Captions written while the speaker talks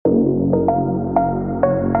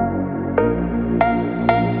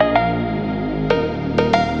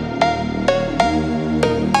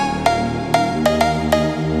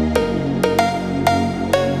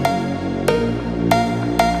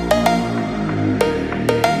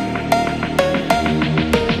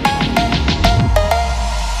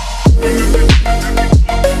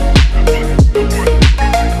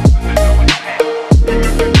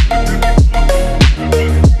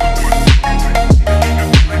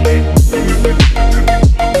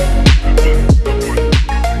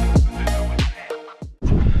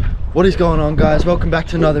What is going on, guys? Welcome back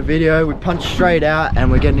to another video. We punched straight out and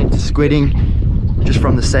we're getting into squidding just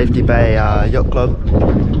from the Safety Bay Yacht Club.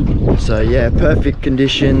 So yeah, perfect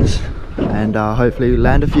conditions, and hopefully we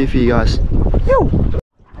land a few for you guys. Yo!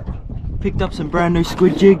 Picked up some brand new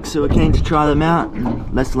squid jigs, so we're keen to try them out,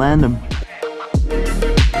 and let's land them.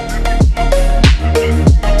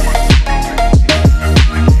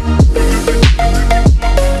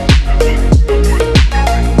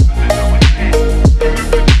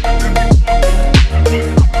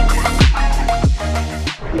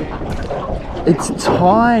 It's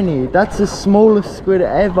tiny. That's the smallest squid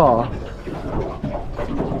ever.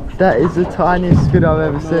 That is the tiniest squid I've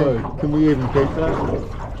ever seen. Can we even keep that?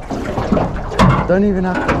 Don't even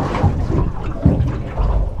have to.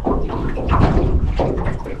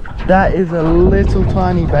 That is a little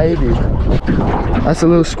tiny baby. That's a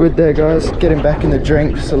little squid there, guys. Getting back in the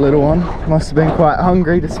drink, just a little one. Must have been quite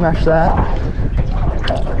hungry to smash that.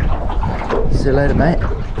 See you later, mate.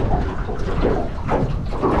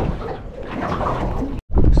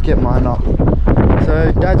 Get mine up.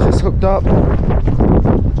 So Dad's just hooked up.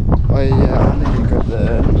 Oh yeah, I need to grab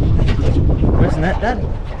the... Where's the net, Dad?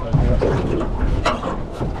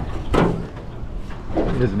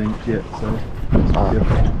 It isn't inked yet, so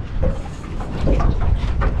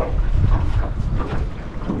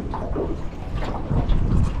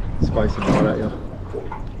spacing right at you.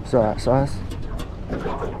 It's alright size.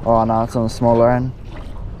 Oh no, it's on the smaller end.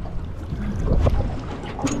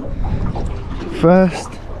 First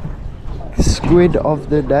squid of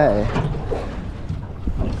the day.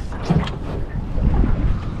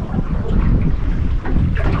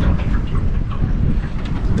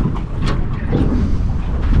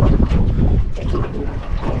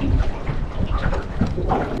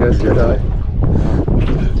 Yes, good eye.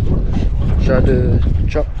 Should I do the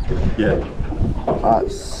chop? Yeah.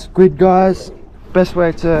 Squid, guys, best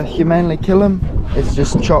way to humanely kill them is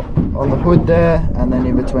just chop on the hood there and then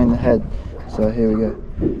in between the head. So here we go.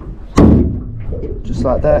 Just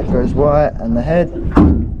like that, goes white and the head,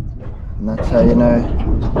 and that's how you know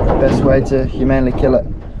the best way to humanely kill it.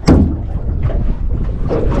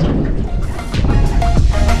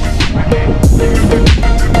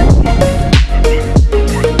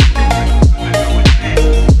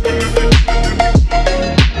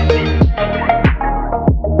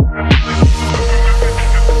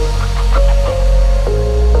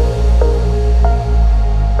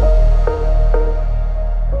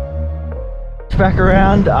 Back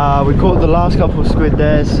around, we caught the last couple of squid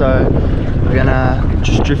there, so we're gonna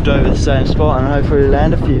just drift over the same spot and hopefully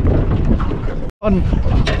land a few.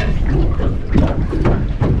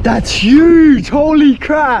 That's huge! Holy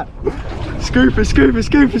crap! Scoop it, scoop it,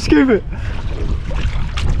 scoop it, scoop it!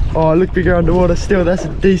 Oh, look bigger underwater still. That's a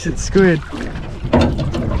decent squid.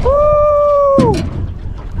 Woo!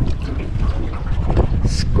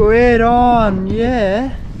 Squid on,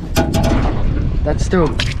 yeah. That's still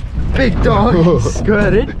big dog.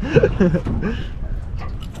 Squirted.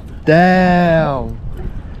 Damn.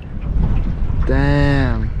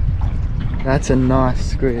 Damn. That's a nice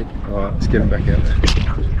squid. Alright, let's get him back out.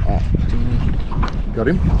 Right. Got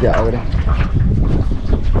him? Yeah, I got him.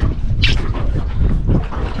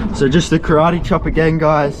 So just the karate chop again,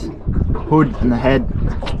 guys. Hood and the head,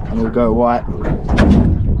 and we'll go white.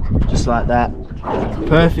 Just like that.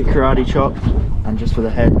 Perfect karate chop, and just for the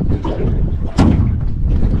head.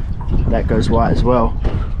 That goes white as well.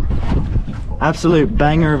 Absolute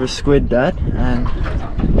banger of a squid, Dad, and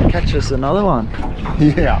catch us another one.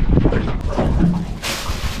 Yeah.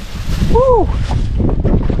 Woo!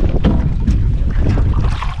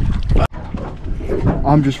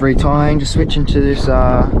 I'm just retying, just switching to this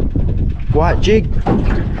white jig.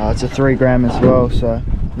 It's a 3 gram as well, so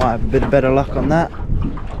might have a bit better luck on that.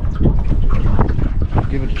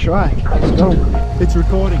 Give it a try. Let's go. It's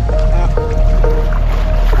recording.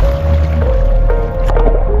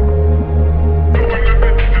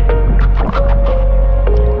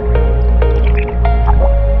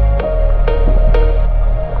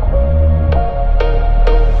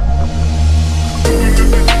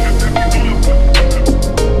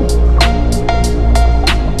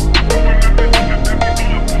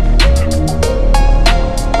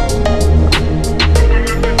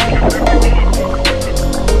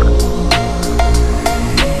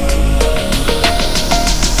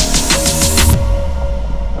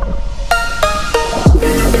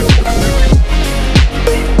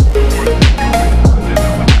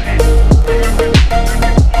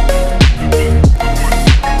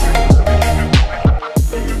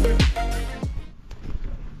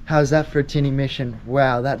 how's that for a tinny mission?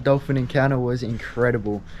 Wow, that dolphin encounter was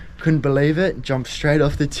incredible. Couldn't believe it. Jumped straight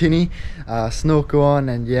off the tinny, snorkel on,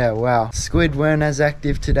 and yeah, wow. Squid weren't as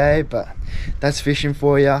active today, but that's fishing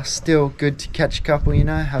for you. Still good to catch a couple, you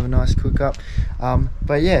know, have a nice cook up.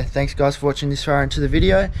 But yeah, thanks guys for watching this far into the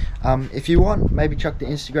video. If you want, maybe chuck the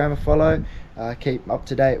Instagram a follow. Keep up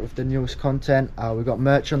to date with the newest content. We've got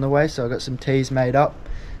merch on the way, so I've got some tees made up.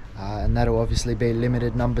 And that'll obviously be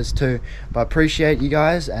limited numbers too. But appreciate you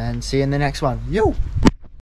guys, and see you in the next one. Yo!